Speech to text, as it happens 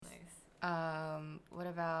What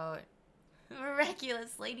about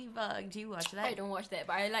Miraculous Ladybug? Do you watch that? I don't watch that,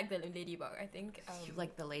 but I like the ladybug. I think. You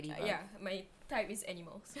like the ladybug? Yeah, my type is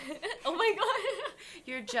animals. Oh my god.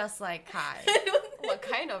 You're just like Kai. What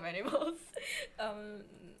kind of animals?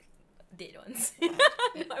 Dead ones. No,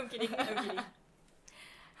 I'm kidding.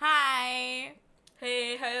 Hi.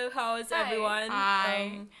 Hey, how's Hi. everyone?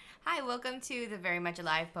 Hi. Hi, welcome to the Very Much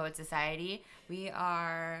Alive Poet Society. We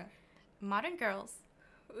are modern girls.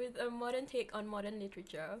 With a modern take on modern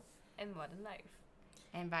literature. And modern life.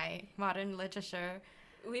 And by modern literature,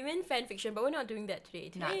 Women fan fiction, but we're not doing that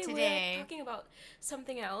today. Not today. We're talking about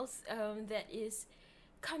something else that is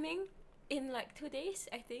coming in like 2 days,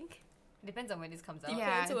 I think. Depends on when this comes out.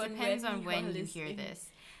 yeah, Depends it on depends when on you when are you hear listening. this.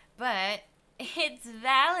 But it's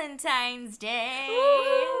Valentine's Day.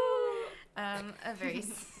 A very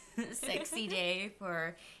sexy day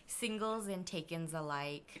for singles and takens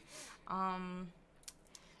alike.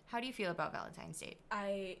 How do you feel about Valentine's Day?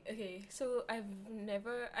 So I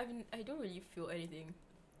don't really feel anything.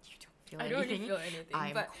 You don't feel I don't really anything? feel anything.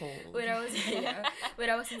 I'm but cold. when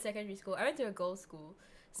I was in secondary school, I went to a girls' school.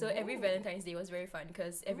 So every Valentine's Day was very fun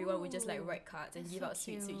because everyone would just like write cards and That's give so out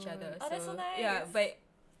sweets to each cute. other. Oh, that's so Yeah, nice. but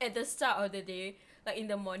at the start of the day, like in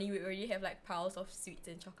the morning, we already have like piles of sweets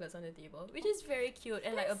and chocolates on the table, which is very cute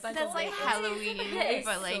and like a bunch That's of like letters. Halloween, That is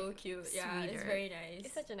but like so cute. Yeah, it's sweeter. very nice.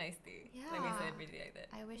 It's such a nice day. Yeah. Like I said, really like that.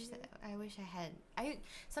 I wish I had.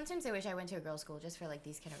 Sometimes I wish I went to a girls' school just for like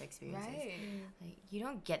these kind of experiences. Right. Like you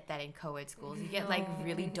don't get that in co-ed schools. You get like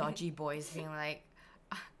really dodgy boys being like,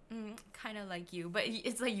 kind of like you, but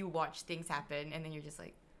it's like you watch things happen and then you're just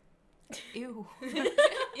like, ew.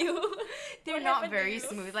 Ew. They're What not happened to very you?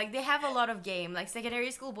 smooth. Like they have a lot of game. Like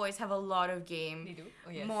secondary school boys have a lot of They game. do?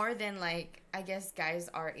 Oh, yes. More than like I guess guys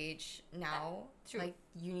our age now, True. like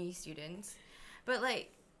uni students. But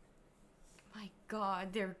like, my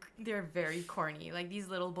God, they're very corny. Like these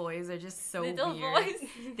little boys are just so Little weird. boys.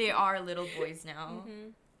 They are little boys now. Mm-hmm.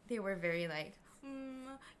 They were very like,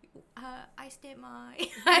 I stayed my.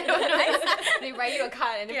 I don't know. They write you a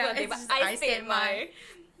card and they Yeah, put on the it's table. just, I "I stayed stayed my.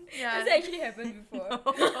 Yeah. Has it actually happened before?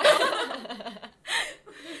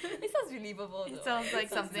 It sounds believable though. It sounds like It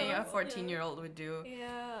sounds something so- a 14-year-old would do.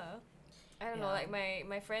 Yeah. I don't know, Yeah. like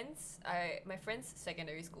my friends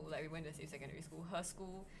secondary school, like we went to the same secondary school, her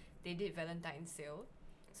school, they did Valentine's sale.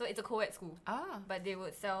 So it's a co-ed school. Ah. But they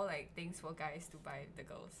would sell like things for guys to buy the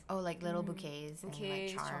girls. Oh, like little Mm. bouquets, Bouquets, and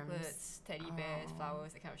like charms. chocolates, teddy bears, Oh.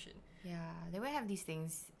 flowers, that kind of shit. Yeah, they would have these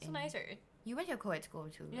things. So nice, right? You went to a co-ed school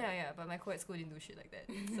too. right? Yeah, but my co-ed school didn't do shit like that.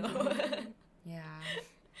 So Yeah.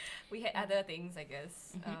 we had other things, I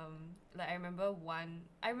guess. Mhm. Like I remember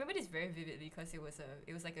this very vividly because it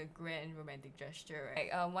was like a grand romantic gesture. Right?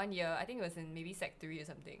 Like 1 year, I think it was in maybe Sec 3 or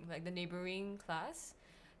something. Like the neighboring class,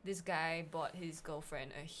 this guy bought his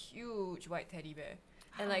girlfriend a huge white teddy bear.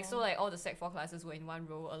 And like so like all the Sec 4 classes were in one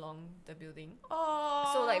row along the building. Oh.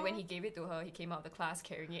 So like when he gave it to her, he came out of the class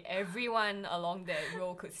carrying it. Everyone along that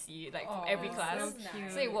row could see it, like from every Aw, class. so So,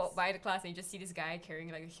 nice. you walk by the class and you just see this guy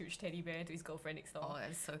carrying like a huge teddy bear to his girlfriend next door. Oh,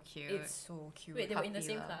 that's so cute. It's so cute. Wait, they were in the Puppy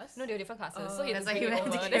same love. class? No, they were different classes. Oh. So he had That's to why bring he it had to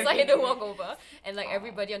over. carry That's why he had to it. walk over. And like Aw.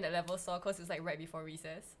 everybody on that level saw because it's like right before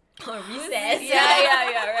recess. Recess.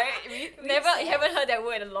 Yeah, right? Never, you haven't heard that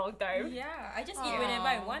word in a long time. Yeah, I just eat whenever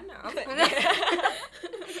I Aw. want now.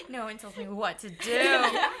 No one tells me what to do.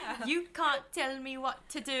 You can't tell me what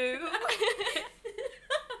to do.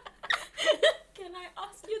 Can I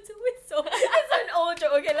ask you to whistle? It's an old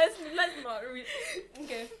joke. Okay, let's not read.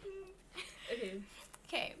 Okay. Okay.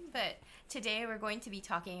 Okay, but today we're going to be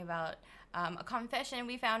talking about a confession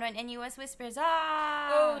we found on NUS Whispers.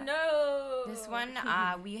 Oh no. This one,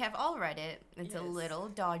 we have all read it. It's a Yes. little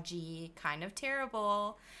dodgy, kind of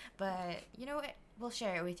terrible, but you know what? We'll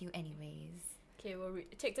share it with you anyways. Okay, we'll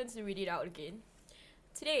take turns to read it out again.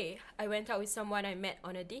 Today, I went out with someone I met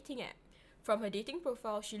on a dating app. From her dating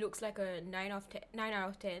profile, she looks like a 9 out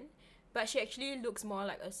of 10, but she actually looks more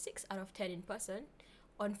like a 6 out of 10 in person.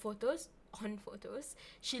 On photos,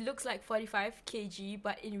 she looks like 45 kg,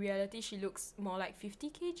 but in reality, she looks more like 50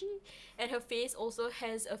 kg. And her face also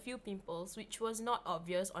has a few pimples, which was not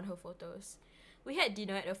obvious on her photos. We had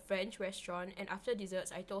dinner at a French restaurant, and after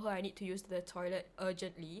desserts, I told her I need to use the toilet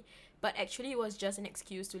urgently, but actually it was just an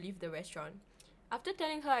excuse to leave the restaurant. After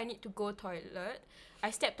telling her I need to go toilet, I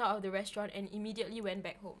stepped out of the restaurant and immediately went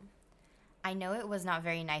back home. I know it was not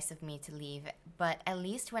very nice of me to leave, but at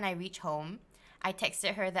least when I reach home, I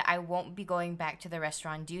texted her that I won't be going back to the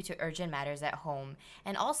restaurant due to urgent matters at home.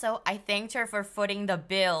 And also, I thanked her for footing the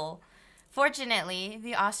bill. Fortunately,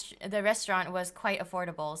 the restaurant was quite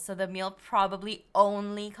affordable, so the meal probably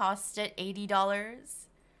only costed $80.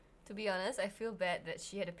 To be honest, I feel bad that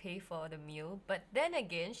she had to pay for the meal, but then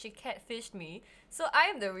again, she catfished me, so I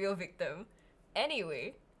am the real victim.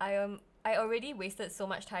 Anyway, I already wasted so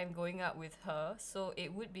much time going out with her, so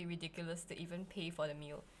it would be ridiculous to even pay for the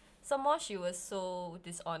meal. Some more, she was so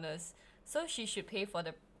dishonest, so she should pay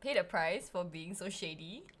the price for being so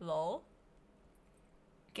shady. Lol.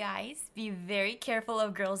 Guys, be very careful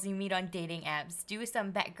of girls you meet on dating apps. Do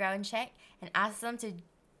some background check and ask them to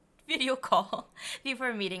video call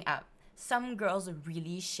before meeting up. Some girls are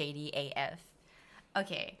really shady AF.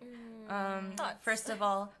 Okay. Thoughts? First of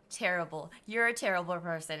all, terrible. You're a terrible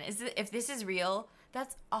person. If this is real,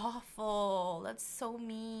 that's awful. That's so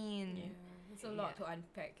mean. Yeah, it's a lot to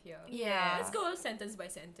unpack here. Yeah. Let's go sentence by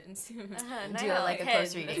sentence. Do it like a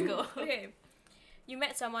close reading. Let's go. Okay. You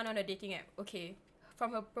met someone on a dating app. Okay.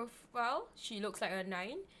 From her profile, she looks like a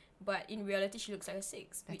 9, but in reality, she looks like a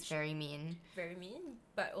 6. That's which very mean. very mean,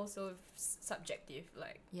 but also subjective.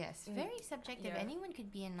 Like, Yes, very subjective. Yeah. Anyone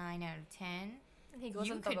could be a 9 out of 10. He goes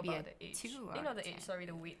You on talk could be about a the age. 2 Not out the of age, 10. sorry,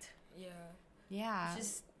 the weight. yeah. Yeah.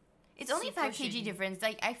 Just It's only super 5 kg shady. difference.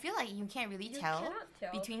 Like, I feel like you can't really You tell cannot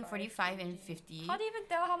tell between 5 45 and kg. 50. how do you even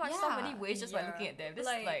tell how much somebody Yeah. weighs just by Yeah. looking at them? This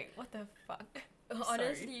Like- is like, what the fuck?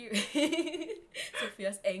 Honestly,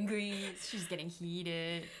 Sophia's angry. She's getting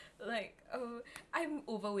heated. Like, I'm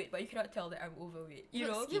overweight, but you cannot tell that I'm overweight. You You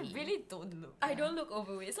know, look You skinny. really don't look. I don't look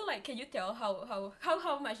overweight. So like, can you tell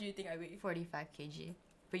how much do you think I weigh? 45 kg.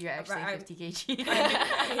 But you're actually I'm- 50 kg.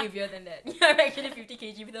 I'm heavier than that. I'm actually 50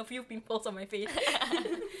 kg with a few pimples on my face.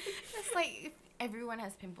 It's like, if everyone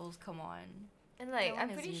has pimples, come on. And like, No I'm one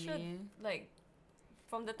is pretty sure, really- like,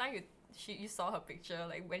 from the time you saw her picture,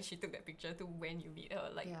 like when she took that picture to when you meet her,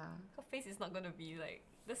 like Yeah. her face is not gonna be like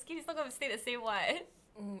the skin is not gonna stay the same. What?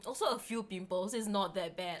 Also, a few pimples is not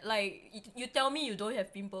that bad. Like, you tell me you don't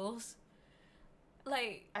have pimples.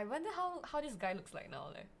 Like, I wonder how this guy looks like now.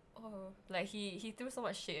 Like he threw so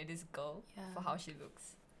much shade at this girl Yeah. for how she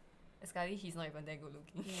looks. Sekali he's not even that good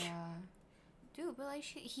looking. Yeah. Dude, but like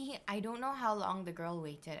I don't know how long the girl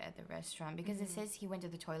waited at the restaurant because it says he went to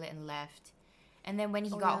the toilet and left. And then when he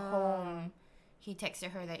got yeah. home, he texted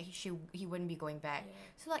her that he wouldn't be going back. Yeah.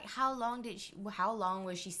 So like how long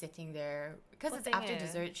was she sitting there? Because Poor it's thing, after eh.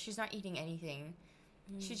 dessert, she's not eating anything.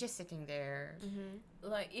 She's just sitting there.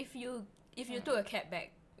 like if you took a cab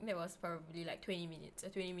back, that was probably like 20 minutes, a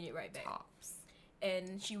 20-minute ride back. Tops.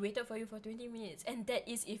 And she waited for you for 20 minutes. And that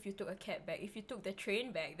is if you took a cab back. If you took the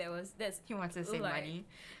train back, that's He wants to save Like, money.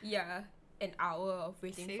 yeah, an hour of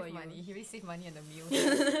waiting Save for you. money. He really saved money on the meal.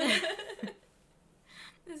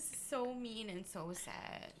 This is so mean and so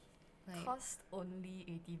sad. Like, Cost only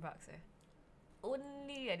 $80.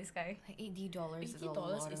 Only this guy. like $80 is a $80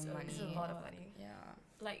 lot is of a money. It's a lot of money. Yeah.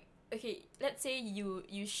 Like, okay, let's say you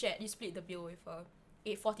split the bill with her.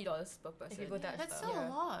 $40 per person. If you go Dutch That's style. still Yeah. a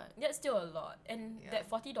lot. That's still a lot. And Yeah. that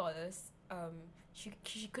 $40,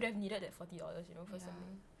 she could have needed that $40, you know, for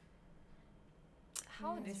something.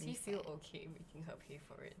 How That's does he really feel sad. okay making her pay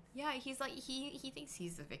for it? Yeah, he's like he thinks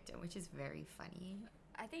he's the victim, which is very funny.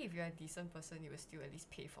 I think if you're a decent person, you will still at least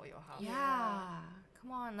pay for your half. Yeah.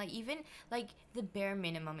 Come on, like even like the bare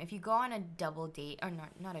minimum. If you go on a double date or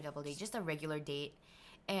not a double date, just a regular date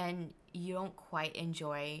and you don't quite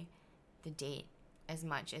enjoy the date as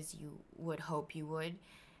much as you would hope you would,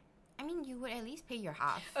 I mean, you would at least pay your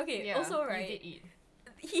half. Okay, Yeah, also, you right, did eat.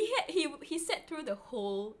 he sat through the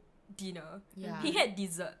whole dinner. Yeah. He had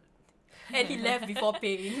dessert. And he left before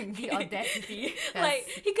paying. The audacity. Like,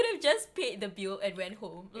 he could have just paid the bill and went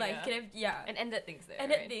home. Like, Yeah. he could have, And ended things there.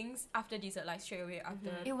 ended right? things after dessert, like straight away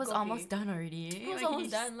after. It was kopi. almost done already. It was Like,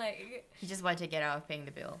 almost done. Like, He just wanted to get out of paying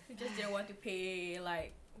the bill. he just didn't want to pay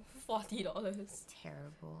like $40.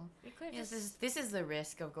 Terrible. We could Yes, just this is the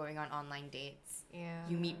risk of going on online dates. yeah.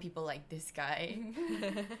 You meet people like this guy.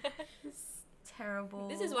 Terrible.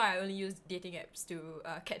 This is why I only use dating apps to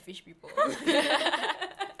catfish people.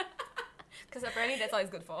 Because apparently that's all it's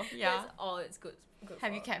good for. Yeah. That's all it's good Have for.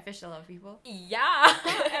 you catfished a lot of people? Yeah,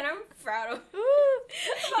 and I'm proud of.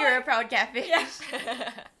 You're a proud catfish. Yeah.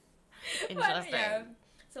 Interesting. But, yeah.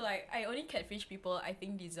 So like, I only catfish people I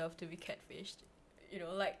think deserve to be catfished. You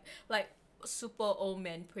know, like super old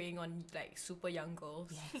men preying on like super young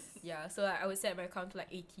girls. Yes. Yeah. So like, I would set my account to like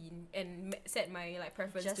 18 and set my like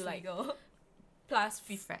preference Just to like legal. plus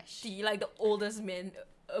 50, Fresh. like the oldest men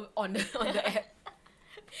on the app.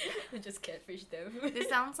 Just catfish them. This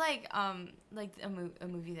sounds like a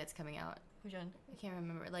movie that's coming out. Which one? I can't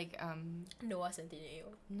remember. Like Noah Centineo.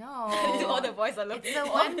 no. All the boys are looking. It's the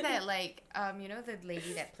one that like you know the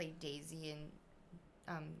lady that played Daisy in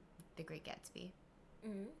The Great Gatsby.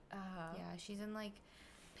 Mm-hmm. Yeah, she's in like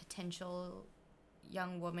potential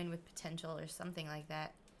young woman with potential or something like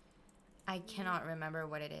that. I cannot remember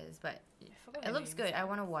what it is, but I forgot it the looks names. good. I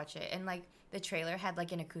want to watch it. And like the trailer had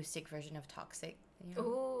like an acoustic version of Toxic. You know?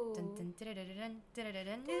 Oh. Dun, dun, dun, dun, dun, dun,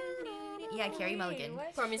 dun. Yeah, Carrie Mulligan.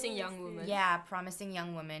 What Promising show Young is Woman. this? Yeah, Promising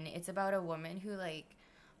Young Woman. It's about a woman who like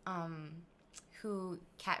who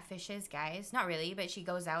catfishes guys. Not really, but she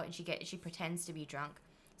goes out and she pretends to be drunk.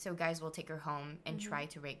 So guys will take her home and try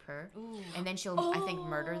to rape her. Ooh. And then she'll I think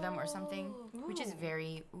murder them or something, which is Ooh.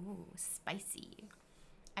 very spicy.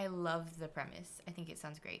 I love the premise. I think it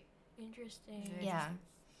sounds great. Interesting. Very Yeah. interesting.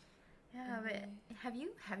 Yeah, but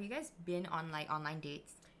have you guys been on like online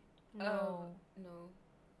dates? No. No.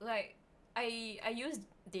 Like I use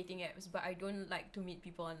dating apps, but I don't like to meet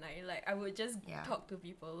people online. Like I would just Yeah. talk to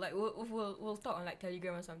people. Like we'll talk on like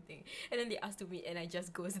Telegram or something, and then they ask to meet, and I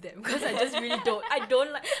just ghost them because I just really don't. I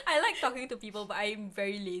don't like. I like talking to people, but I'm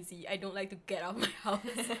very lazy. I don't like to get out of my house.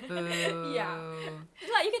 Yeah.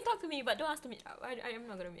 Like you can talk to me, but don't ask to meet up. I am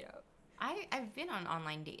not gonna meet up. I've been on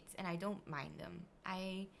online dates and I don't mind them.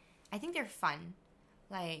 I think they're fun.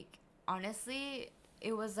 Like honestly,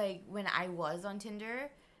 it was like when I was on Tinder,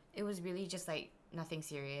 it was really just like nothing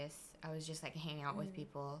serious. I was just like hanging out with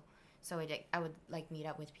people. So I would like meet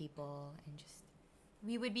up with people and just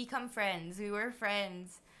we would become friends. We were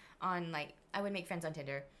friends on like I would make friends on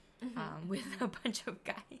Tinder with a bunch of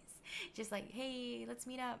guys. Just like, hey, let's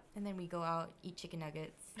meet up, and then we go out, eat chicken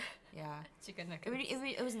nuggets. Yeah. Chicken nuggets.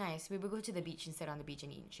 It was nice. We would go to the beach and sit on the beach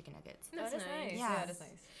and eat chicken nuggets. That's nice. Yeah. Yeah, that's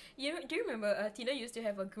nice. Do you remember Tinder used to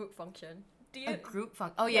have a group function? Do you? A group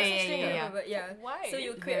fun. Oh yeah, That's yeah, the thing yeah, I yeah. remember, yeah. Why? So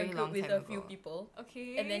you Very create a group long with time a few ago. people,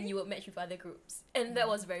 Okay. and then you would match with other groups, and that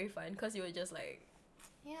was very fun because you would just like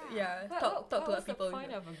Yeah. talk to what's people. the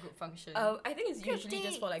point of a group function? I think it's Group usually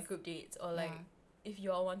just for like group dates or like Yeah. if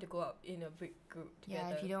you all want to go out in a big group together.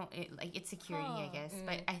 Yeah, if you don't, it's security, I Huh. guess.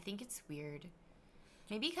 But I think it's weird.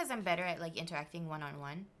 Maybe because I'm better at like interacting one on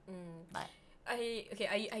one. But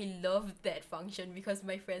I love that function because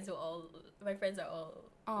my friends are all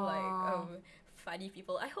Aw. like funny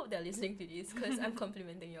people. I hope they're listening to this because I'm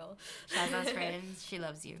complimenting y'all. Shaza's friends, she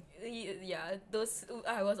loves you. Yeah, those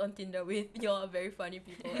I was on Tinder with, y'all are very funny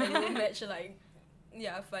people, and we match like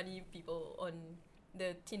funny people on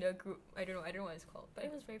the Tinder group. I don't know what it's called, but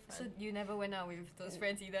it was very fun. So you never went out with those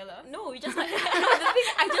friends either, lah? No, we just like the thing.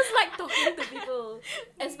 I just like talking to people,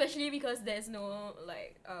 especially because there's no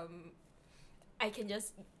like I can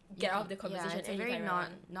just get out of the conversation. Yeah, it's a very anytime I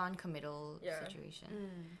want. non-committal Yeah. situation.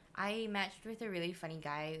 I matched with a really funny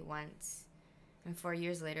guy once, and 4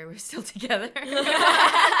 years later we're still together.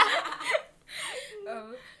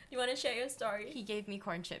 You want to share your story, He gave me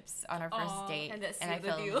corn chips on our first Aw, date, and that I sealed the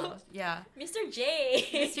fell in deal. love. Yeah. Mr. J?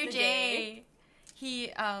 Mr. J.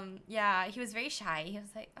 He he was very shy. He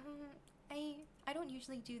was like, I don't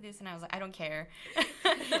usually do this, and I was like, I don't care.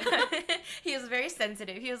 He was very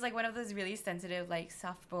sensitive. He was like one of those really sensitive, like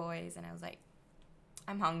soft boys, and I was like,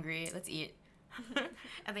 I'm hungry. Let's eat.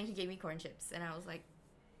 And then he gave me corn chips, and I was like,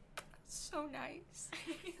 so nice.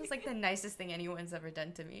 It was like the nicest thing anyone's ever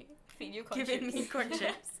done to me. Feed you corn Giving me chips. corn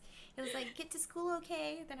chips. He was like, get to school,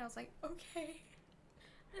 okay? Then I was like, okay.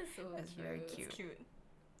 That's so That's very It's cute. cute.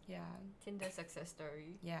 Yeah. Tinder success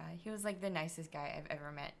story. Yeah, he was like the nicest guy I've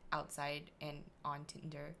ever met outside and on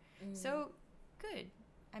Tinder. Mm. So good.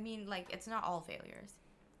 I mean, like, it's not all failures.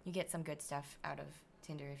 You get some good stuff out of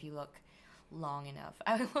Tinder if you look long enough.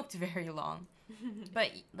 I looked very long,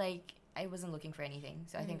 but like I wasn't looking for anything.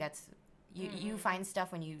 So I think that's you find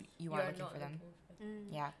stuff when you You aren't are looking not for them. looking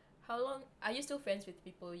for- Yeah. How long are you still friends with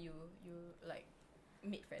people you like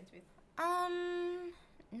made friends with?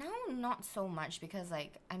 No, not so much because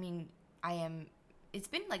like I mean it's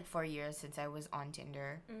been like 4 years since I was on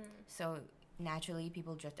Tinder. So naturally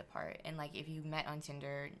people drift apart, and like if you met on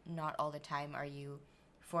Tinder, not all the time are you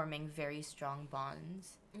forming very strong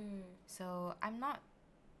bonds. So I'm not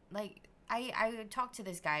like I talked to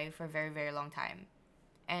this guy for a very, very long time,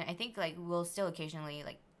 and I think like we'll still occasionally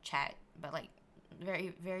like chat, but like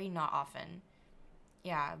very, very not often.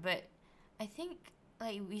 Yeah, but I think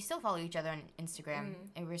like we still follow each other on Instagram,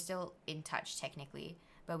 and we're still in touch technically,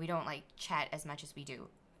 but we don't like chat as much as we do,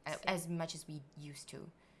 as much as we used to.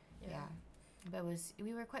 Yeah. But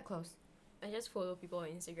we were quite close. I just follow people on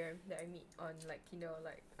Instagram that I meet on like Tinder or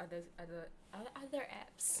like other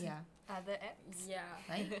apps. Yeah. Other apps? Yeah.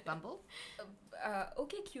 Like Bumble?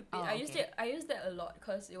 OkCupid. Oh, I used okay. I used that a lot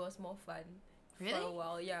because it was more fun. For a Really?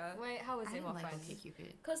 while, yeah. Wait, how was I it didn't more like fun?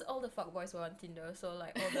 OkCupid. Because all the fuckboys were on Tinder, so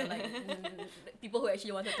like all the like people who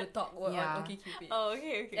actually wanted to talk were Yeah. on OkCupid. Oh,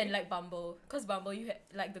 okay, okay. And like Bumble, because Bumble you had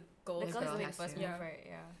like the girls. the girls girls girl doing has first to. move, Yeah. right?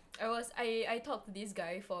 Yeah. I talked to this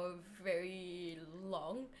guy for very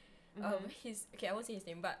long, He's okay. I won't say his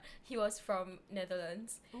name, but he was from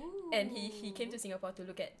Netherlands, and he came to Singapore to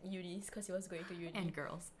look at unis because he was going to uni. And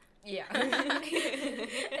girls. Yeah.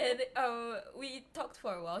 And we talked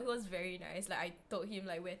for a while. He was very nice. Like, I told him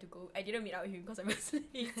like where to go. I didn't meet up with him because I was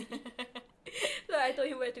lazy. So I told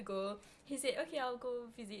him where to go. He said, okay, I'll go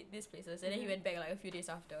visit these places. And then he went back like a few days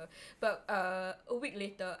after. But a week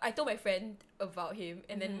later, I told my friend about him.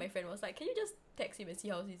 And then my friend was like, can you just text him and see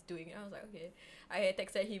how he's doing? And I was like, okay. I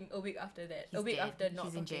texted him a week after that. He's a week dead. after not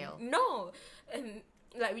He's in talking. jail. No! And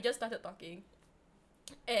like, we just started talking.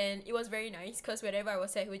 And it was very nice because whenever I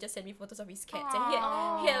was sad, he would just send me photos of his cats. And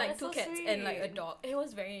he had like that's 2 so cats and like a sweet. dog. It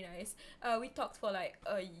was very nice. We talked for like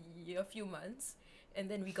a few months. And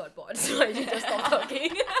then we got bored, so I just stopped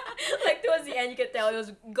talking. Like, towards the end, you could tell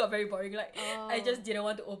it got very boring. Like, I just didn't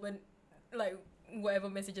want to open, like, whatever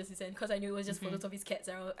messages he sent because I knew it was just photos of his cats,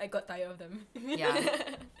 and I got tired of them. Yeah.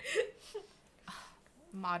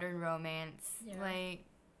 Modern romance. Yeah. Like,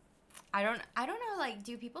 I don't know, like,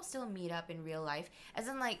 do people still meet up in real life? As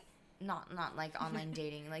in, like, not like online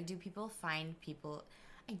dating. Like, do people find people?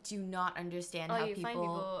 I do not understand how you people. find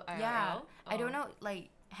people Yeah. IRL? I don't Oh. know. Like,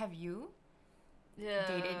 have you Yeah.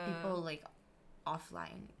 dated people like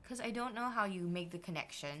offline? Because I don't know how you make the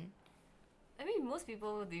connection. I mean, most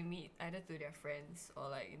people, they meet either through their friends or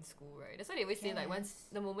like in school, right? That's why they always say like once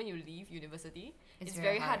the moment you leave university, it's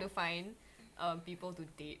very hard to find people to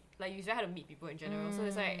date. Like, it's very hard to meet people in general. So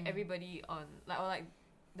it's like everybody on like, or like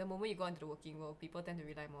the moment you go into the working world, people tend to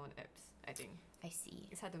rely more on apps, I think. I see.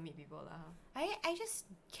 It's hard to meet people lah. I just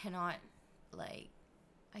cannot, like,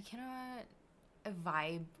 I cannot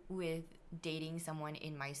vibe with dating someone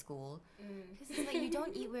in my school. Because it's like, you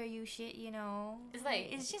don't eat where you shit, you know? It's like,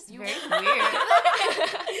 it's just you very weird.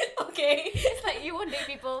 Okay. It's like you won't date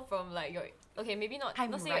people from like your, okay, maybe not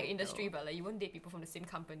I'm say right, your industry, though. but like you won't date people from the same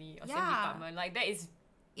company or same Yeah. department. Like, that is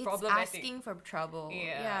It's problematic. asking for trouble.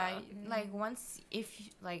 Yeah. Like, once, if,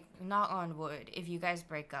 like, knock on wood, if you guys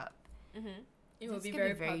break up, It will It's be gonna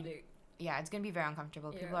very be very- public. yeah, it's gonna be very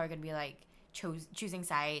uncomfortable. People Yeah. are gonna be like choosing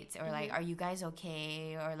sides, or like, are you guys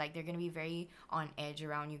okay? Or like, they're gonna be very on edge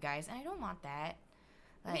around you guys, and I don't want that.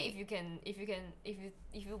 I Like, mean,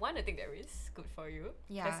 if you want to take that risk, good for you.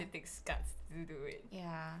 Yeah. Because it takes guts to do it.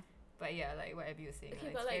 yeah, But yeah, like what Abby was saying, Okay,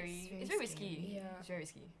 like, but, it's, like, very, it's very very risky. scary. Yeah. It's very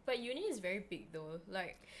risky. But uni is very big though.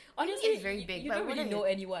 Like, Uni honestly, is very big, you but don't really wouldn't know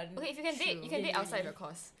it- anyone. Okay, if you can date, True. you can In date outside uni. your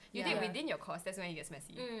course. You Yeah. date within your course, that's when it gets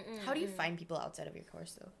messy. How do you find people outside of your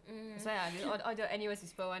course though? That's why all the NUS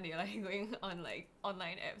whisper one, they're like going on like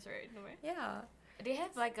online apps, right? No way. Yeah. They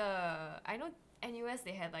have like a, I know NUS,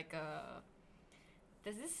 they had like a,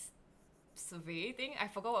 there's this survey thing. I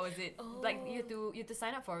forgot what was it. Like, you have to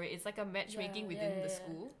sign up for it. It's like a matchmaking within the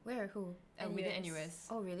school. Where? Who? Within NUS. NUS.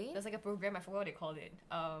 Oh, really? There's like a program, I forgot what they called it.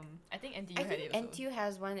 I think NTU I had think it also. NTU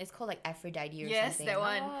has one. It's called like Aphrodite or Yes, something. that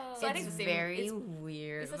one. Oh. So I think It's it's the same. very It's,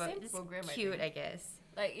 weird. it's the but same it's program, I cute, think. I guess.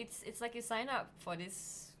 like, it's like you sign up for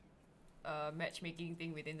this matchmaking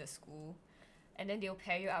thing within the school, and then they'll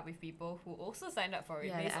pair you up with people who also signed up for it,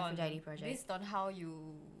 Yeah, the based on Aphrodite project. based on how you,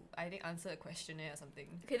 I think, answer a questionnaire or something.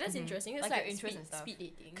 Okay, that's interesting. It's Like like, your interest speed, and stuff. speed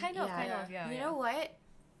dating. Kind of, Yeah. yeah. You know what?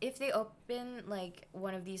 If they open like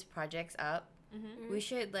one of these projects up, we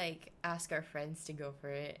should like ask our friends to go for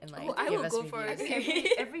it and like Oh, I give will us go for I reviews. it. think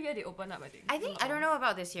every year they open up, I think. I don't know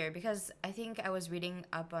about this year because I think I was reading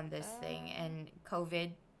up on this thing and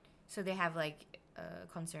COVID, so they have like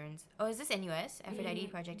concerns. Oh, is this NUS? Aphrodite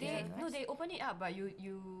project is They, NUS? no, they open it up, but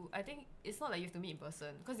you I think it's not like you have to meet in person,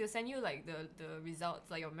 because they'll send you like the results,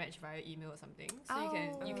 like your match via email or something, so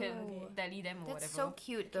you can Oh. tally them or That's whatever. so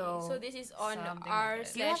cute though. So this is on Something like r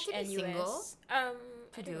that. Do you have slash to be single NUS. to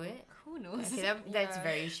I do don't know. it. Who knows? Okay, that's Yeah.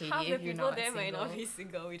 very shady Half the if you're people not there might single. not be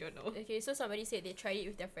single. We don't know. Okay, so somebody said they tried it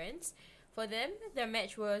with their friends. For them, their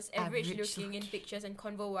match was average looking in pictures, and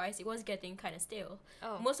convo wise, it was getting kind of stale.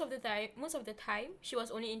 Oh. Most of the time, she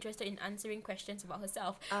was only interested in answering questions about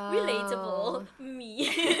herself. Oh. Relatable, me.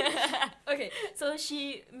 Okay, so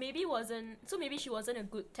maybe she wasn't a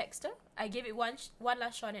good texter. I gave it one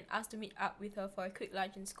last shot and asked to meet up with her for a quick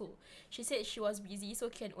lunch in school. She said she was busy, so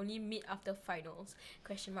can only meet after finals.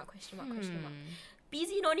 Question mark, question mark, question mark.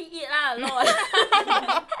 Busy, no need eat lah,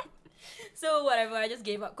 lol. So whatever, I just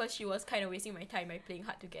gave up because she was kind of wasting my time by playing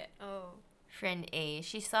hard to get. Oh. Friend A,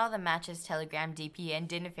 she saw the match's Telegram DP and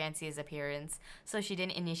didn't fancy his appearance, so she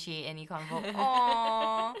didn't initiate any convo.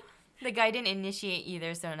 Aww. The guy didn't initiate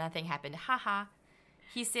either, so nothing happened. Haha.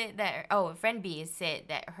 He said that, friend B said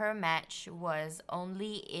that her match was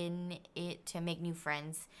only in it to make new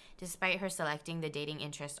friends, despite her selecting the dating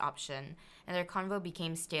interest option, and their convo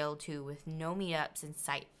became stale too, with no meetups in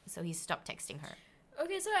sight, so he stopped texting her.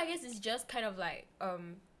 Okay, so I guess it's just kind of like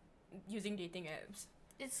using dating apps.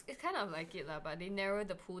 It's kind of like it lah, but they narrow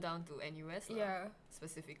the pool down to NUS lah, Yeah.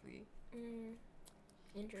 specifically.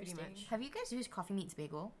 Interesting. much. Have you guys used Coffee Meets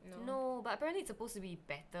Bagel? No, but apparently it's supposed to be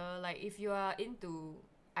better. Like if you are into,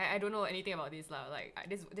 I don't know anything about this lah. Like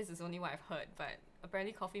this is only what I've heard, but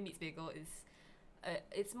apparently Coffee Meets Bagel is,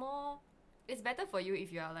 it's better for you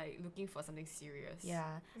if you are like looking for something serious. Yeah.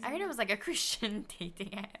 I heard it was like a Christian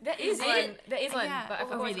dating app. There is Is one. it? There is one, Yeah. but I Oh,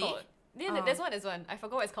 forgot what it's really? called. Yeah, Oh. there's one. I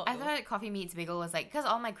forgot what it's called. I though. thought Coffee Meets Bagel was like, because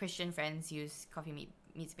all my Christian friends use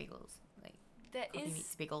Meets Bagels. Like, that Coffee is.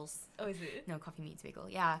 Meets Bagels. Oh, is it? No, Coffee Meets Bagel.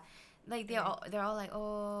 Yeah. Like they're all like,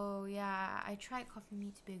 oh yeah, I tried Coffee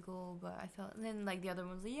Meets Bagel, but I felt. And then like the other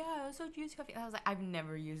one was like, yeah, I also use coffee. I was like, I've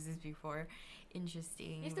never used this before.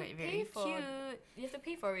 Interesting, You have to but pay very for- cute. You have to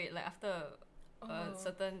pay for it like after Oh.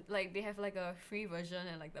 certain, like they have like a free version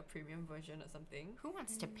and like the premium version or something. Who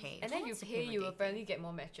wants to pay? And Who then you wants to pay, for you dating? apparently get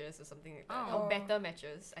more matches or something like that. Oh. Or better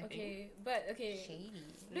matches, I think. Okay, but okay. Shady.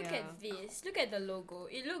 Look Yeah. at this. Look at the logo.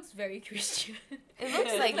 It looks very Christian. It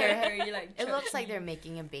looks like Like they're. very like. It looks like churchy. they're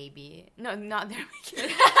making a baby. No, not they're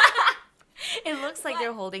making. It looks like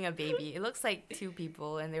they're holding a baby. It looks like two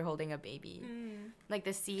people and they're holding a baby. Like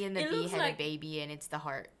the C and the It B looks had a like- baby and it's the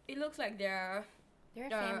heart. It looks like they're They're a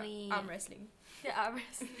family. arm wrestling. Yeah, arm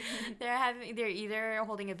wrestling. They're either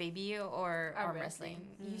holding a baby or arm Arm wrestling.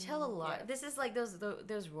 wrestling. You tell a lot. yeah. This is like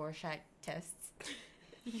those Rorschach tests.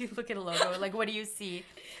 You look at a logo, like what do you see?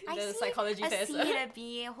 The psychology a test. C and a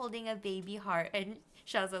B holding a baby heart, and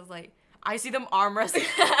Shaza's like, I see them arm wrestling.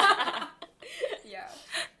 Yeah.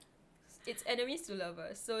 It's enemies to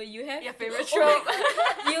lovers. So you have Your favorite Oh trope. my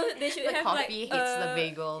God. They should The have coffee like hits the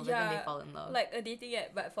bagel, but then they yeah, fall in love. like a dating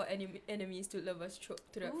app, but for enemies to lovers trope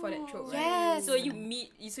for that trope. Right? yes. So you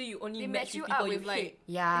meet. So you only They match match you with people up you with like hate.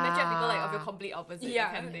 yeah. imagine people like of your complete opposite, Yeah.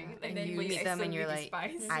 that kind of thing. Yeah. Like And then you when meet them and you're like,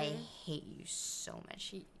 despise. I hate you so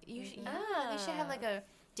much. You should, they should have like a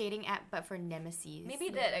dating app, but for nemesis. maybe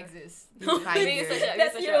that exists. These five Maybe years. such a-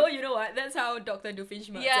 That's such a- you know what? That's how Dr.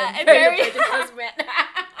 Doofenshmirtz Yeah, and Barry Barry- Burton first met.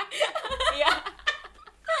 Yeah.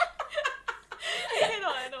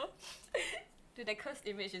 I know. Dude, that cursed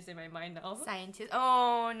image is in my mind now. Scientist.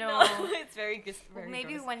 Oh no. No, it's very Well, very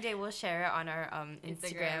maybe gross. one day we'll share it on our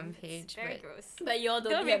Instagram page. It's very but gross. But you all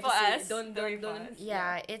don't, Don't have to report say us. it. Don't Don't report us.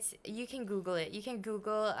 yeah, it's you can Google it. You can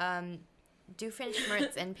Google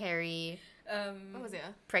Doofenshmirtz and Perry What was it?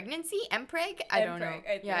 pregnancy Mpreg. I don't know. Mpreg,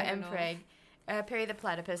 I Yeah, don't know. Mpreg. Perry the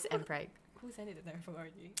platypus Mpreg. Who sent it to them from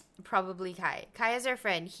already? Probably Kai. Kai is our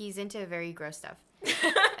friend. He's into very gross stuff.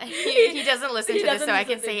 he doesn't listen He to this, doesn't so I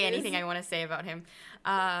listen can to say this. anything I want to say about him.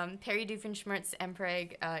 Perry Doofenshmirtz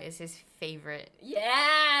Mpreg is his favorite.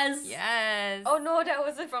 Yes. Yes. Oh no, that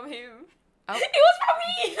wasn't from him. Oh. It was from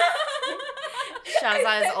me.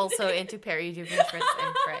 Shaza is also into Perry Doofenshmirtz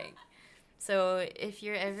Mpreg. So if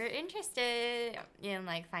you're ever interested in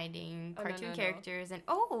like finding Oh, no, cartoon no, no. characters and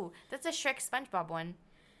that's a Shrek SpongeBob one.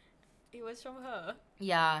 It was from her.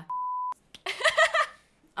 Yeah.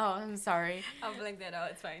 Oh, I'm sorry. I'll blank that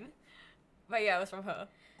out. It's fine. But yeah, it was from her.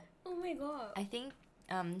 Oh my god. I think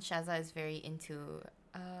Shaza is very into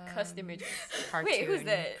Cursed images. cartoon Wait, who's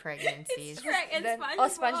that? pregnancies. It's Shrek and Then- SpongeBob. oh,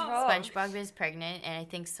 SpongeBob. SpongeBob is pregnant, and I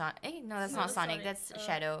think no, that's No, not Sonic. Sonic. That's Oh.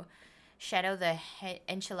 Shadow. Shadow the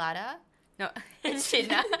enchilada. No,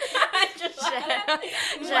 echidna.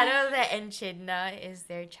 Shadow the echidna is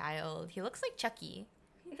their child. He looks like Chucky.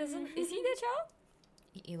 He doesn't. Is he the child?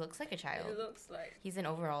 He looks like a child. It looks like He's in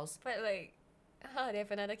overalls. But like, they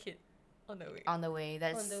have another kid on the way. On the way,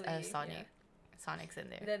 that's the way, Sonic. yeah. Sonic's in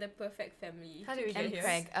there. they're the perfect family. How did we get And here?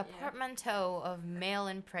 Preg, a Yeah. portmanteau of male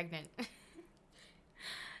and pregnant.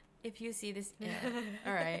 If you see this, yeah.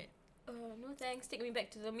 All right. No thanks. Take me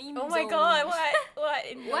back to the meme Oh my zone. god! What? What?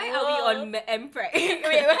 In the Why are we world? on Empreg? Wait,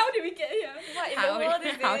 how did we get here? What in How, the world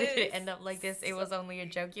is how did this? it end up like this? It was only a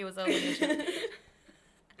joke. It was only a joke.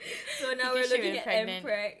 So now we're Pikachu looking and at pregnant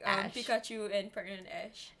Empreg, Ash. Pikachu and pregnant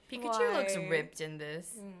Ash. Pikachu looks Why? ripped in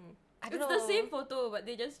this. I It's don't the know. same photo, but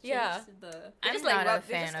they just changed Yeah. the. They I'm just, not a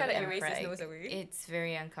they just fan of kinda erase his Empreg. nose away. It's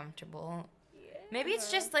very uncomfortable. Yeah. Maybe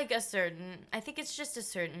it's just like a certain. I think it's just a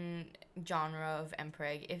certain genre of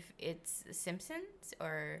Empreg. If it's Simpsons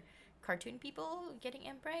or cartoon people getting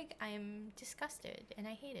Empreg, I'm disgusted and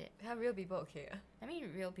I hate it. How real people okay? I mean,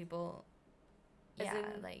 real people. As Yeah,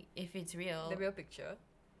 in like if it's real. The real picture.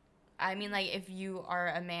 I mean, like, if you are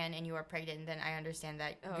a man and you are pregnant, then I understand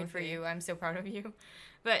that. Oh, Good for okay. you. I'm so proud of you.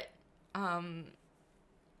 But,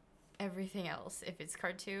 everything else, if it's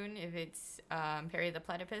cartoon, if it's Perry the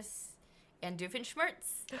Platypus and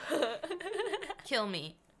Doofenshmirtz, kill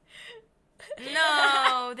me.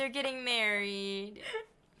 No, they're getting married.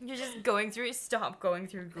 You're just going through. Stop going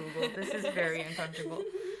through Google. This is very uncomfortable.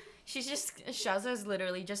 Shaza's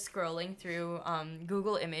literally just scrolling through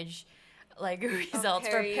Google image like results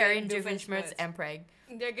for Perry Perry and Doofenshmirtz Doofenshmirtz. and Preg.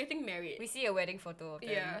 They're getting married. We see a wedding photo of them.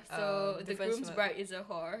 Yeah, so the groom's Doofenshmirtz. bride is a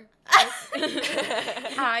whore.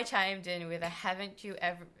 I chimed in with a haven't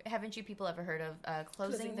you people ever heard of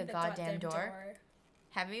closing the goddamn door?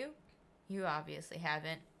 Have you? You obviously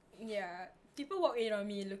haven't. Yeah. People walk in on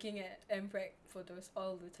me looking at Mpreg photos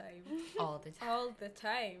all the time. All the time. All the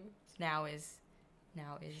time. Now is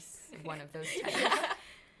one of those times.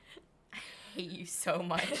 I hate you so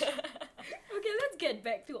much. Okay, let's get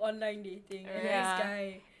back to online dating. And Yeah. this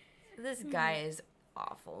guy. This guy is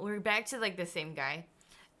awful. We're back to like the same guy.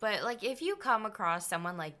 But like if you come across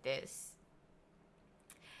someone like this,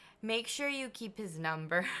 make sure you keep his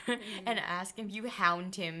number and ask him. You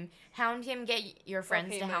hound him, get your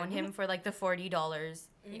friends to hound payment. him for like the $40.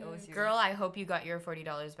 He owes you. Girl, I hope you got your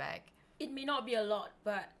 $40 back. It may not be a lot,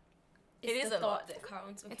 but it's It is the a thought lot. that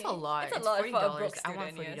counts. Okay? It's a lot. It's a It's lot for a $40. broke I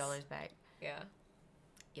want student, $40 yes. back. Yeah.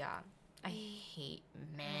 Yeah. I hate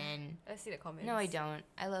men. Let's see the comments. No, I don't.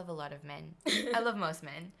 I love a lot of men. I love most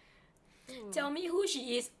men. Tell me who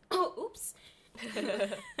she is. Oops.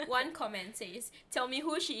 One comment says, "Tell me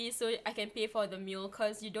who she is so I can pay for the meal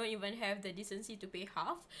cause you don't even have the decency to pay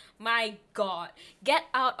half." My god. Get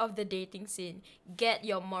out of the dating scene. Get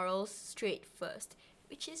your morals straight first.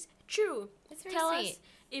 Which is true. It's very Tell sweet. us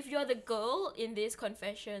if you're the girl in this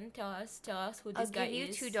confession, tell us who this I'll guy give you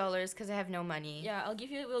is. $2 because I have no money. Yeah, we'll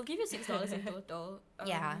give you $6 in total.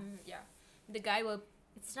 Yeah. Yeah. The guy will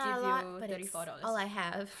It's not give a lot, you but it's $34. all I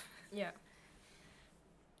have. yeah.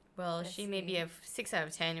 Well, Let's she may be see. a 6 out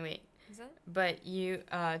of 10. Wait, Is that? but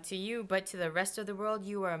but to the rest of the world,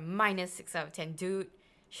 you are a minus 6 out of 10, dude.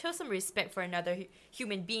 Show some respect for another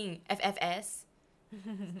human being. FFS.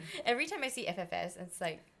 Every time I see FFS, it's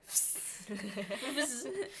like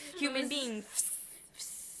human being.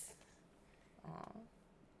 Aw.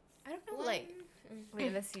 I don't know, like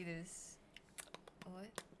Wait, let's see this. What?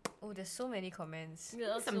 Oh, there's so many comments.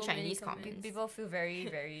 There are Some so many Chinese comments. People feel very,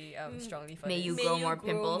 very strongly for May this. you May grow you more grow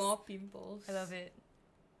pimples. more pimples. I love it.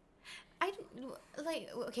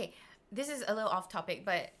 Okay, this is a little off topic,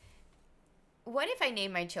 but what if I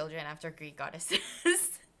name my children after Greek goddesses?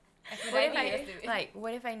 What if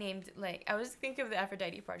what if I named, like, I was thinking of the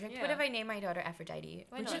Aphrodite project. What Yeah. if I named my daughter Aphrodite?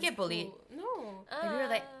 Why Would not? she get bullied? Cool. No. Maybe we're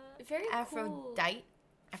like, Very cool. Aphrodite?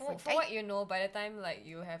 For what you know, by the time like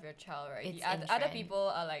you have your child, right? It's The other, in other trend.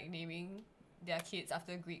 people are like naming their kids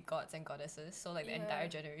after Greek gods and goddesses. So like the Yeah. entire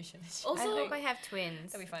generation. Is Also, I hope I have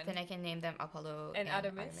twins. That'd be fun. Then I can name them Apollo and and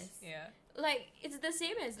Artemis. Yeah. Like, it's the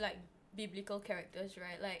same as like biblical characters,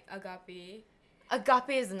 right? Like Agape. Agape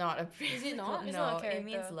is not a Is it not? It's no, not a it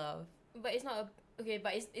means character. love. But it's not a okay,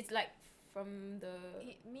 but it's like from the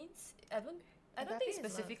It means I don't Agape think is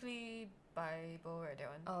love. specifically Bible or that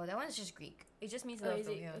one. Oh, that one's just Greek. It just means Oh, love is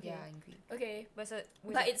though, it? yeah. Okay. Yeah, in Greek. okay. But it's a,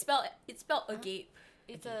 with But a- it's spelled agape.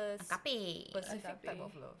 it's a Agape. specific type Agape.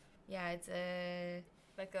 of love. Yeah, it's a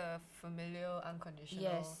Like a familial, unconditional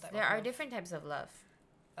yes. type There of are love. different types of love.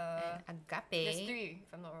 And agape There's 3,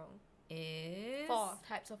 if I'm not wrong. is 4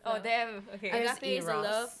 types of Oh love. damn. Okay. There's Agape is the eros.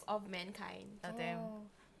 love of mankind. Oh, damn.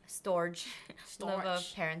 Storge. Love of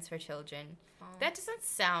Storge. parents for children. Oh. That doesn't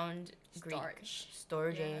sound Greek. Storge.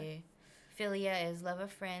 Storge. Yeah. Philia is love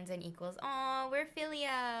of friends and equals, oh, we're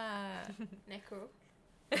philia. Necro.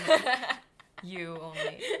 You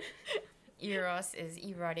only. Eros is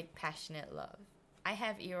erotic, passionate love. I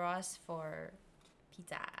have Eros for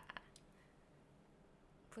pizza.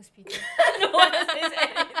 Puss pizza. I don't want to say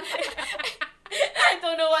anything. I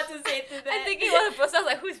don't know what to say to that. I'm thinking about the person. I was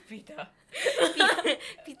like, who's Peter?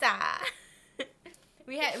 Pizza.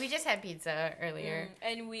 We just had pizza earlier.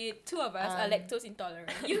 And we 2 of us are lactose intolerant.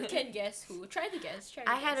 You can guess who. Try to guess.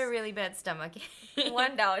 I had a really bad stomach.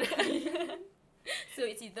 One down. So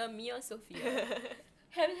it's either me or Sophia.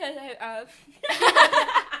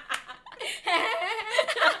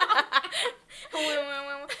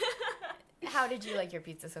 How did you like your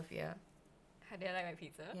pizza, Sophia? How did I like my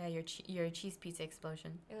pizza? Yeah, your cheese pizza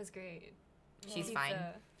explosion. It was great. She's Pizza. fine.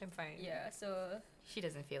 I'm fine. Yeah, so She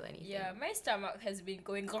doesn't feel anything. yeah, my stomach has been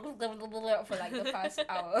going for like the past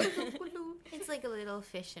hour. It's like a little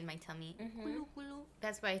fish in my tummy. Mhm.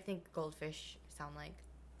 That's what I think goldfish sound like.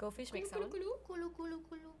 Goldfish makes sound.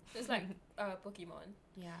 It's like Pokemon.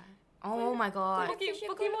 Yeah. Oh my god. Pokemon?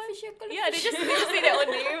 Yeah, they just say their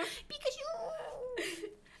own name. Pikachu.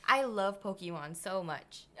 I love Pokemon so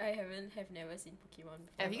much. I have never seen Pokemon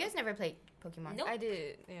before. Have you guys never played Pokemon? Nope. I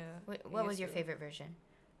did, yeah. What was used your to. favorite version?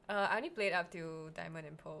 I only played up to Diamond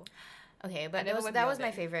and Pearl. Okay, but never that went was beyond my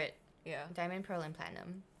that. favorite. Yeah. Diamond, Pearl, and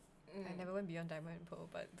Platinum. I never went beyond Diamond and Pearl,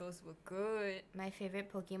 but those were good. My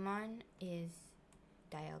favorite Pokemon is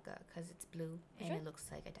Dialga because it's blue and Which it looks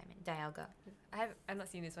like a diamond. Dialga. I've not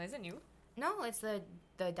seen this one. Is it new? No, it's the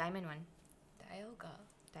diamond one. Dialga.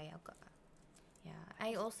 Dialga. Yeah.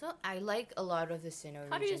 I like a lot of the Sinnoh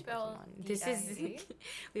How do you region spell Pokemon. This is D-I-A?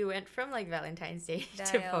 we went from like Valentine's Day to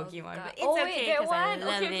Dialga. Pokemon, but it's oh, okay wait, that because I one.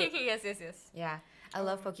 love Okay, it. okay, yes. Yeah, I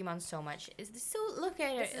love Pokemon so much. So look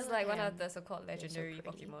at it. This is look like at one of him. the so-called They're so legendary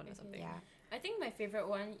pretty. Pokemon or something. Yeah. I think my favorite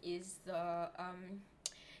one is the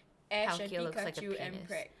Ash and Palkia looks like a Pikachu penis.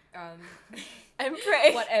 Empreg. And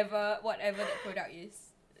pray. Whatever that product is.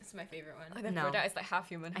 It's my favorite one. Oh, the No. product is like half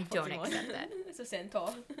human. I half don't Pokemon. accept that. It's a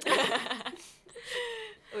centaur.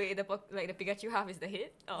 Wait, the Pikachu half is the head?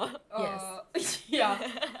 Oh. Yeah.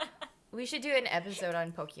 We should do an episode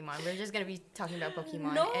on Pokemon. We're just gonna be talking about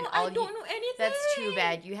Pokemon. No, and I all don't know anything. That's too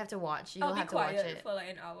bad. You have to watch. You'll I'll be have to watch quiet it. for like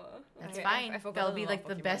an hour. That's Okay, fine. I forgot That'll a be lot like of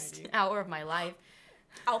the Pokemon best already. hour of my life.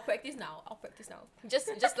 I'll practice now.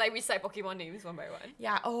 Just like recite Pokemon names one by one.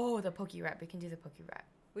 Yeah. Oh, the Poke Rap. We can do the Poke Rap.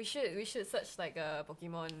 We should search like a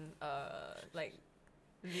Pokemon like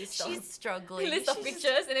list She's of struggling. list of She's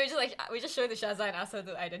pictures, and then we just show it to Shazza and ask her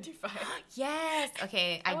to identify. Yes.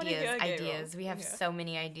 Okay. I wanna hear her get it Ideas. wrong. We have Yeah. so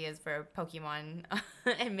many ideas for Pokemon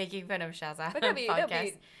and making fun of Shaza But on that'd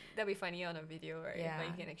podcast. be funny on a video, right? Yeah, Like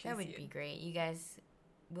you can actually that would see be it. great. You guys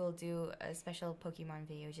will do a special Pokemon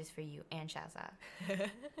video just for you and Shaza.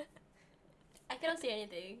 I cannot say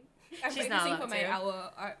anything. I'm She's not practicing for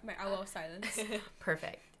allowed my hour of silence.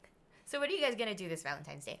 Perfect. So what are you guys gonna do this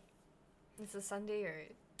Valentine's Day? It's a Sunday,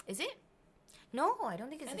 right? Is it? No, I don't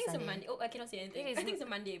think it's I a think it's Sunday. a Monday. Oh, I cannot say anything. It is I think it's a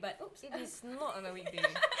Monday, but oops. It is not on a weekday.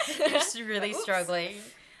 You're just really Oops. struggling.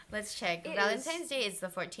 Let's check. It Valentine's Day is the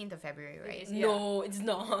 14th of February, right? is. No, it's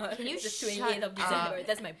not. Can you it's the shut 28th of December. up?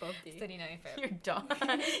 That's my birthday. 39 Feb. You're dumb.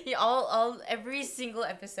 You every single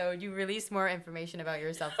episode, you release more information about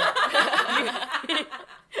yourself.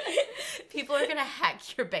 People are gonna hack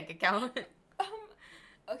your bank account.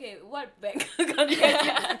 Okay, what bank account do you guys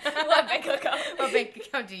use? What bank account? What bank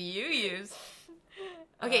account do you use?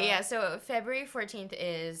 Okay, yeah. So February 14th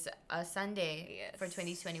is a Sunday for Yes.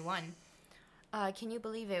 2021. Can you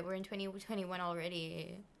believe it? We're in 2021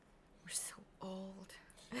 already. We're so old.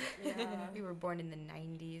 Yeah. We were born in the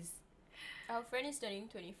 90s. Our friend is turning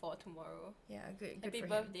 24 tomorrow. Yeah, good Happy for him.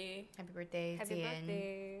 birthday. Happy birthday, Happy Zian.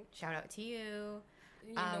 birthday. Shout out to you.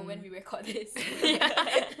 You know when we record this.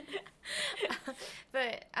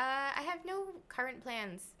 But I have no current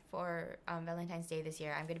plans for Valentine's Day this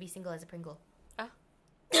year. I'm gonna be single as a Pringle.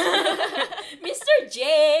 Mr.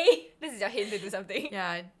 J! This is your hint to do something.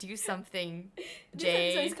 Yeah, do something, This episode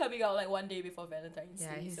Jay. is coming out like one day before Valentine's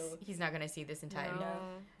Yeah, Day, he's, so he's not gonna see this in time.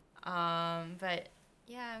 No. But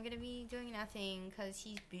yeah, I'm gonna be doing nothing because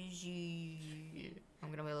he's busy. I'm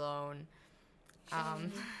gonna be alone.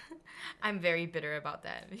 I'm very bitter about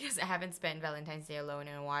that because I haven't spent Valentine's Day alone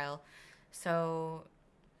in a while. So,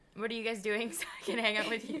 what are you guys doing so I can hang out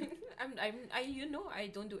with you? I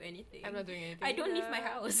don't do anything. I'm not doing anything. I don't leave my either.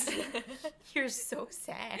 house. You're so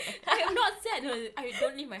sad. I am not sad. No, I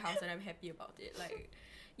don't leave my house and I'm happy about it. Like,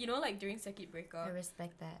 like during circuit breaker, I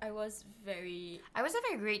respect that. I was very. I was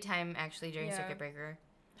having a great time actually during Yeah. circuit breaker.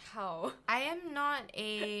 How? I'm not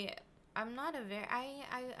a very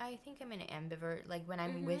I think I'm an ambivert. Like when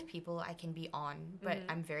I'm with people I can be on, but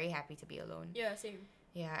I'm very happy to be alone. Yeah, same.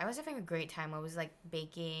 Yeah, I was having a great time. I was like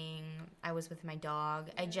baking. I was with my dog.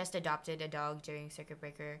 I just adopted a dog during circuit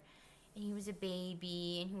breaker. And he was a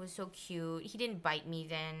baby and he was so cute. He didn't bite me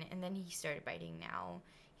then and then he started biting now.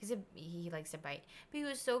 He likes to bite. But he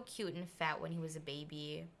was so cute and fat when he was a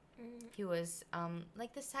baby. He was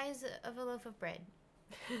like the size of a loaf of bread.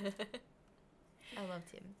 I loved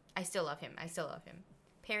him. I still love him.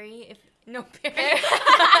 Perry, Perry.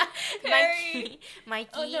 Perry. Mikey,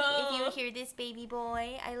 Oh, no. if you hear this, baby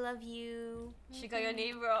boy, I love you. She got your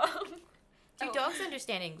name wrong. Do Oh. dogs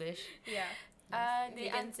understand English? Yeah. They They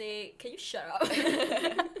can say, "Can you shut up?"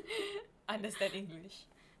 understand English.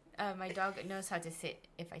 My dog knows how to sit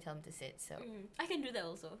if I tell him to sit. So I can do that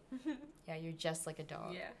also. yeah, you're just like a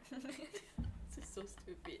dog. Yeah. This is so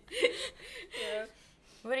stupid. Yeah.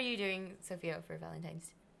 What are you doing, Sophia, for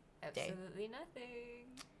Valentine's? Absolutely nothing.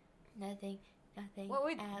 Nothing.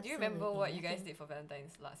 Do you remember absolutely what you guys nothing. did for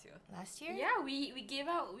Valentine's last year? Last year? Yeah, we gave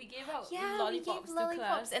out Yeah, lollipops we gave to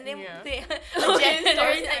class. and then Yeah. they Okay,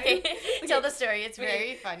 sorry. okay, tell the story. It's Okay.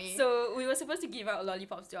 very funny. So we were supposed to give out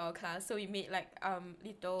lollipops to our class. So we made like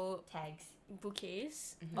little tags.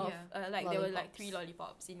 bouquets Mhm. of Yeah. like there were like Lollipops. 3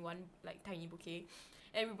 lollipops in one like tiny bouquet,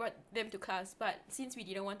 and we brought them to class. But since we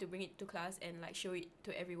didn't want to bring it to class and like show it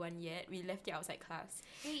to everyone yet, we left it outside class.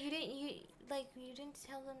 Wait, you didn't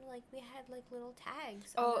tell them like we had like little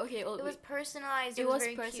tags. Oh, okay. It was personalized. It was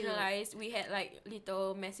very cute. personalized. We had like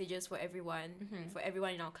little messages for everyone, Mhm. for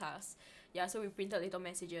everyone in our class. Yeah, so we printed little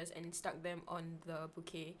messages and stuck them on the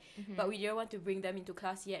bouquet. Mhm. But we didn't want to bring them into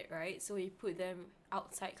class yet, right? So we put them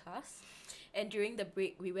outside class. And during the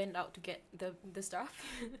break, we went out to get the stuff.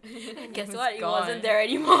 And guess was what? It gone. wasn't there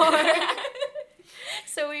anymore.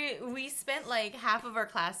 So we spent like half of our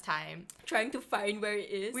class time. Trying to find where it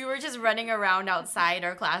is. We were just running around outside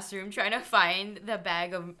our classroom trying to find the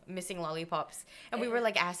bag of missing lollipops. And we were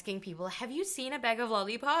like asking people, have you seen a bag of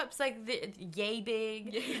lollipops? Like, yay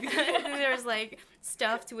big. There's like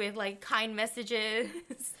stuffed with like kind messages.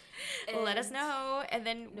 Let us And know. And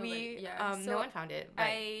then nobody- we, yeah. no So one found it. But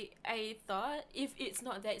I thought if it's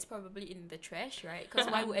not there, it's probably in the trash, right? Because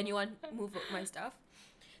why would anyone move my stuff?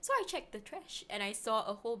 So I checked the trash and I saw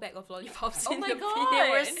a whole bag of lollipops. Oh in my the God. bin. they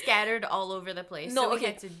were scattered all over the place. No, so we okay.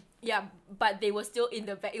 had to, Yeah, but they were still in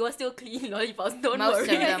the bag. It was still clean lollipops. Don't Most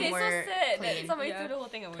worry. of them it's were so sad clean. that somebody Yeah. threw the whole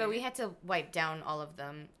thing away. but we had to wipe down all of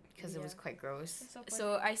them because it was Yeah. quite gross. It's so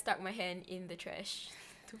So I stuck my hand in the trash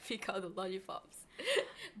to pick out the lollipops.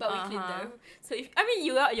 But we cleaned Uh-huh. them. So if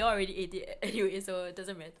you already ate it anyway, so it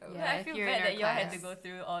doesn't matter. Yeah. I if feel you're in bad our that y'all had to class. go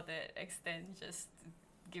through all that extent just to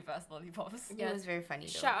give us lollipops. Yeah. It was very funny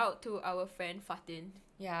though. Shout out to our friend Fatin,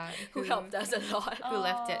 Yeah. who helped us a lot. Who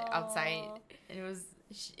left it outside. Aw. And it was,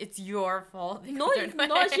 it's your fault. they No, couldn't no,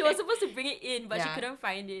 find she was it. supposed to bring it in, but she Yeah. couldn't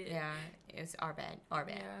find it. Yeah, it was our bad. Our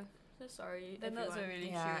bad. Yeah. So sorry. The notes everyone. are really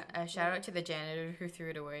Yeah, cute. shout out to the janitor who threw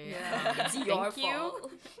it away. Yeah, it's your thank you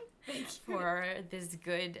fault. for this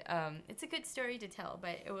good. It's a good story to tell,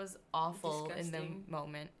 but it was awful in Disgusting. the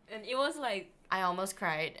moment. And it was like I almost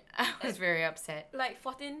cried. I was very upset.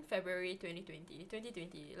 14 February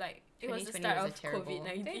 2020. Like it was the 2020 start was a of terrible-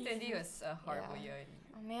 COVID-19. 2020 was a horrible Yeah. year.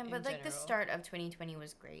 Oh man, In but like the general. start of 2020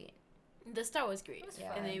 was great. The start was great, It was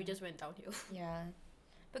and then fun. we just went downhill. Yeah,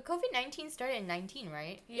 but COVID-19 started in 19,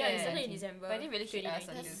 right? Yeah, it started in 19. December. But it didn't really hit us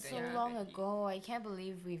 2019. That's until so Yeah. long ago. I can't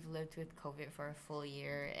believe we've lived with COVID for a full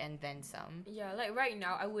year and then some. Yeah, like right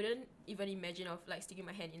now, I wouldn't even imagine of like sticking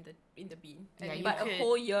my hand in the bin. Yeah, you but could- a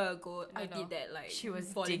whole year ago, I know. did that like She was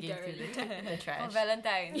digging through voluntarily. the For trash.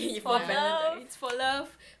 Valentine's. for Yeah. Valentine's, for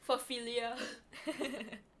love, for philia.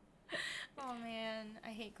 Oh man, I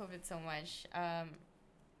hate COVID so much.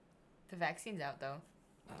 The vaccine's out though.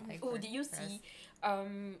 Like, Oh, for- did you for us. see?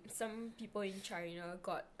 Some people in China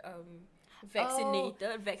got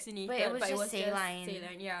vaccinated, But it was just saline.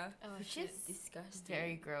 saline, yeah. Oh, Which shit. is Disgusting.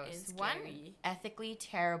 very gross. and One, scary. ethically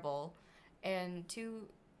terrible, and two,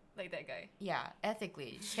 Like that guy. yeah,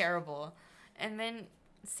 ethically terrible. And then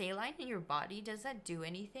saline in your body, does that do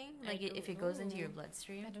anything? I Like if don't it goes into your know.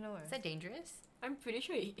 bloodstream? I don't know. Is that dangerous? I'm pretty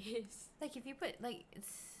sure it is. Like if you put like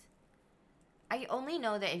it's I only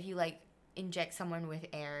know that if you like inject someone with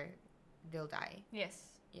air, they'll die. Yes.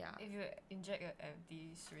 Yeah. If you inject an empty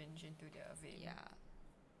syringe into their vein. Yeah.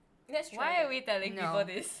 Let's try Why that. are we telling No. people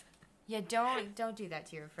this? Yeah, don't do that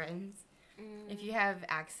to your friends. If you have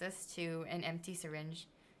access to an empty syringe,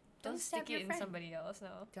 don't stab stick your it in friend. somebody else.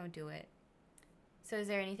 No. Don't do it. So is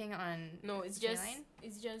there anything on No, it's saline?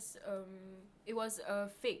 just it was a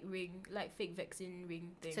fake ring, like fake vaccine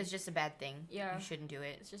ring thing. So it's just a bad thing. Yeah. You shouldn't do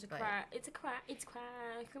it. It's just a but- crime. It's a crime. It's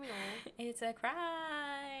crime. Criminal. It's a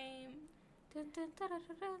crime.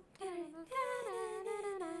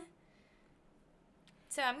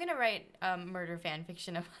 So I'm gonna write murder fan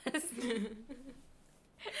fiction of us.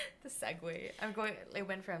 The segue. I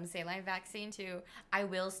went from saline vaccine to I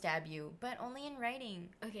will stab you, but only in writing.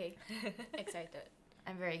 Okay, excited.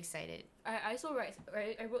 I'm very excited. I also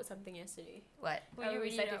I wrote something yesterday. What? Will I you will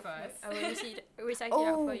read recite it it for out us? I will recite it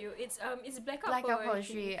out Oh. for you. It's blackout, Blackout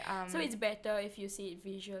poetry. poetry. So it's better if you see it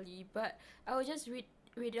visually, but I will just read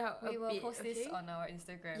it out We a will bit, post okay? this on our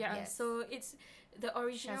Instagram. Yeah, Yes. so it's the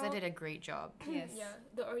original. Shaza did a great job. Yes. Yeah,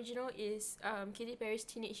 the original is Katy Perry's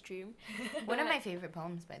Teenage Dream. One of But- my favorite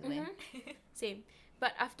poems, by the way. Mhm. Same.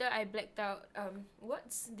 But after I blacked out,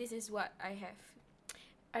 this is what I have.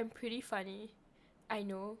 I'm pretty funny. I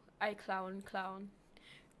know, I clown.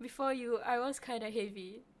 Before you, I was kinda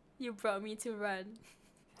heavy. You brought me to run.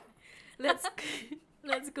 Let's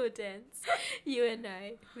let's go dance. You and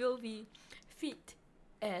I will be fit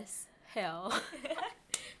as hell.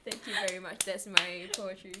 Thank you very much. That's my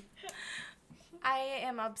poetry. I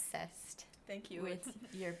am obsessed Thank you. with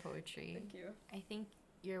your poetry. Thank you. I think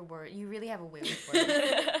your word. You really have a way with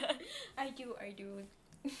words. I do.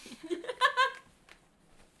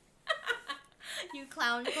 You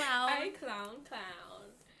clown. I clown.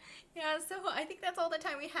 Yeah, so I think that's all the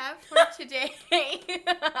time we have for today.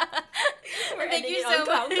 We're Thank ending you it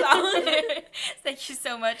so on much. Clown. Thank you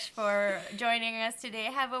so much for joining us today.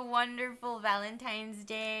 Have a wonderful Valentine's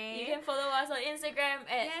Day. You can follow us on Instagram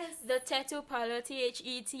at Yes. the Tattoo Parlor,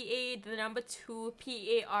 THETA, the number 2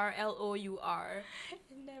 PARLOUR. It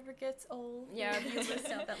never gets old. Yeah. You list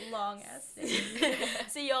out that long ass thing.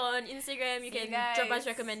 See you on Instagram. You See you can drop us guys.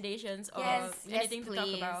 recommendations or Yes, anything to talk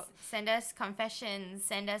please. about. Send us confessions.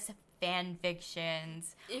 Send us fan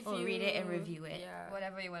fictions. If We'll read it and review it. Yeah.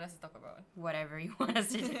 Whatever you want us to talk about. Whatever you want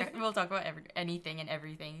us to do. We'll talk about anything and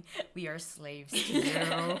everything. We are slaves to you.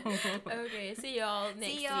 Okay, see y'all next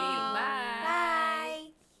See week. y'all. Bye.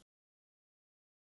 Bye.